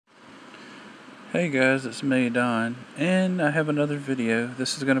Hey guys, it's me, Don, and I have another video.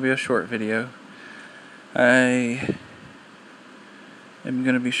 This is going to be a short video. I am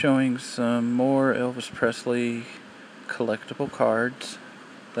going to be showing some more Elvis Presley collectible cards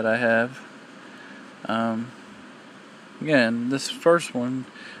that I have. Again, this first one,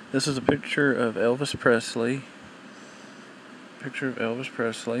 this is a picture of Elvis Presley.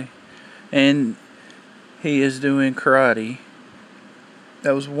 And he is doing karate.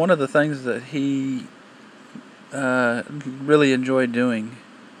 That was one of the things that he really enjoyed doing.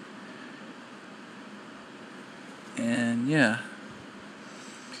 And yeah.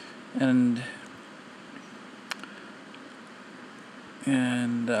 And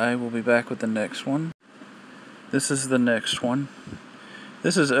I will be back with the next one. This is the next one.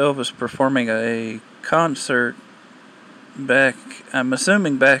 This is Elvis performing a concert back, I'm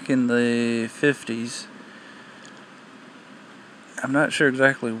assuming back in the 50s. I'm not sure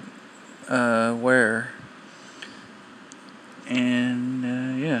exactly where.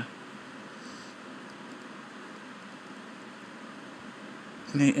 And yeah.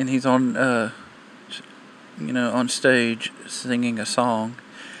 And he's on on stage singing a song.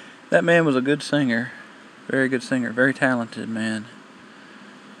 That man was a good singer. Very good singer. Very talented man.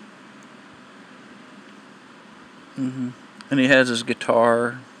 And he has his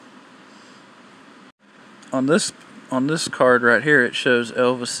guitar. On this card right here, it shows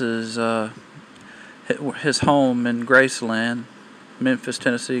Elvis's his home in Graceland, Memphis,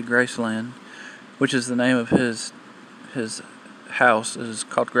 Tennessee, Graceland, which is the name of his house. Is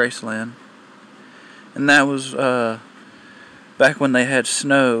called Graceland, and that was back when they had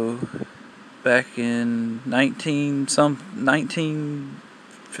snow, back in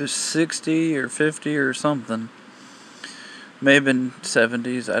 1960 or 50 or something. May have been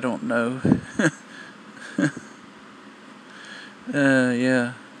 70s. I don't know.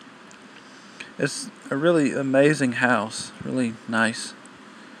 Yeah. It's a really amazing house. Really nice.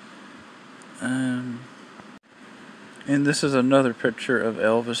 And this is another picture of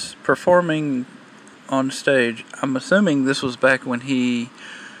Elvis performing on stage. I'm assuming this was back when he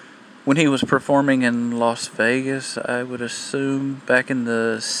was performing in Las Vegas. I would assume back in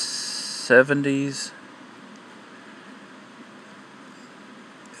the 70s.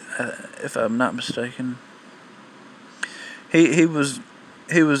 If I'm not mistaken. He was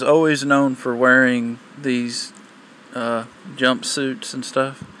always known for wearing these jumpsuits and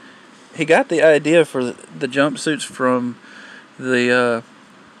stuff. He got the idea for the jumpsuits from the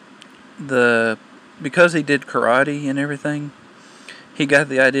because he did karate and everything. He got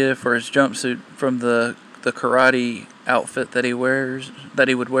the idea for his jumpsuit from the karate outfit that he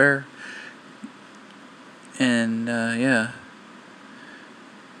would wear. And yeah.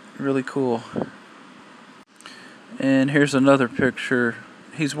 Really cool. And here's another picture.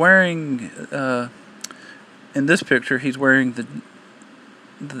 He's wearing in this picture he's wearing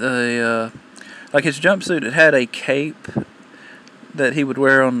the like his jumpsuit. It had a cape that he would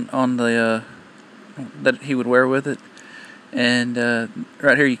wear on the that he would wear with it. And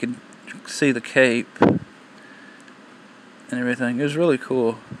right here you can see the cape and everything. It was really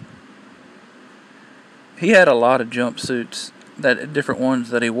cool. He had a lot of jumpsuits, different ones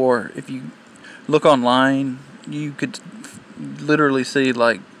that he wore. If you look online, you could literally see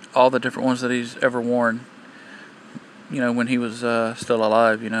like all the different ones that he's ever worn. When he was still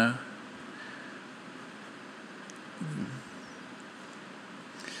alive. And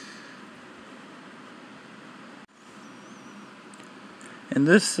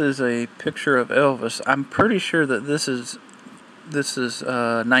this is a picture of Elvis. I'm pretty sure that this is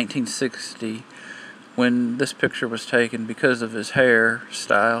 1960 when this picture was taken because of his hair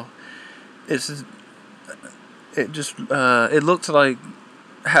style. It looks like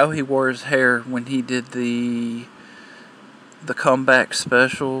how he wore his hair when he did the comeback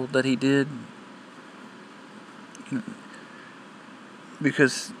special that he did,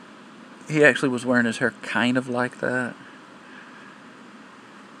 because he actually was wearing his hair kind of like that.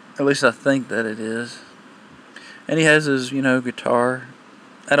 At least I think that it is. And he has his guitar.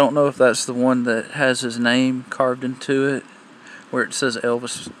 I don't know if that's the one that has his name carved into it, where it says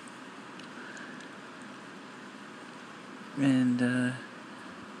Elvis. And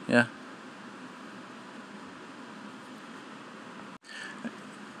yeah.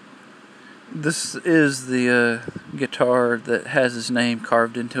 This is the guitar that has his name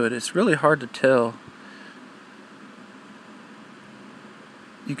carved into it. It's really hard to tell.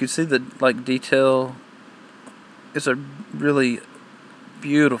 You can see the detail. It's a really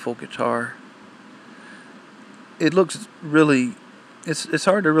beautiful guitar. It looks really, it's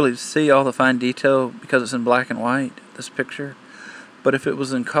hard to really see all the fine detail because it's in black and white, this picture. But if it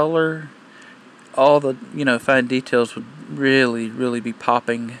was in color, all the, fine details would really be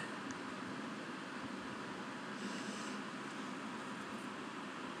popping.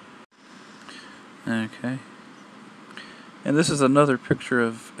 Okay. And this is another picture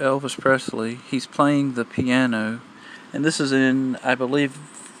of Elvis Presley. He's playing the piano, and this is in, I believe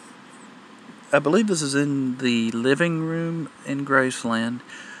this is in the living room in Graceland.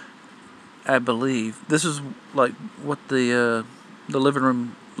 I believe this is like what the living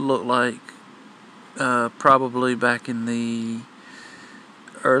room looked like, probably back in the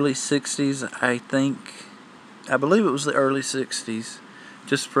early '60s. I believe it was the early '60s,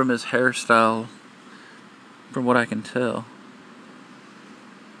 just from his hairstyle, from what I can tell.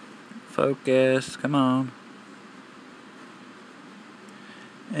 Focus, come on.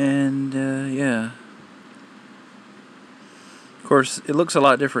 And yeah, of course it looks a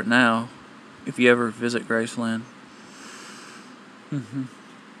lot different now if you ever visit Graceland.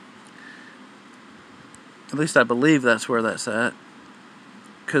 At least I believe that's where that's at,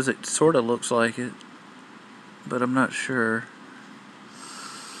 because it sort of looks like it, but I'm not sure.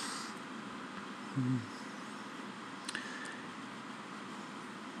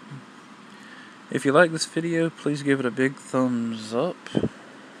 If you like this video, please give it a big thumbs up.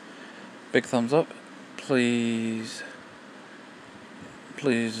 Big thumbs up. Please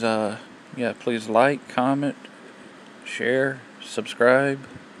like, comment, share, subscribe.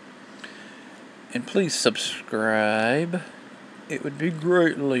 And please subscribe. It would be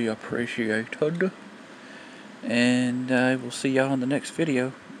greatly appreciated. And I will see y'all in the next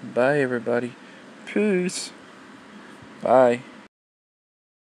video. Bye, everybody. Peace. Bye.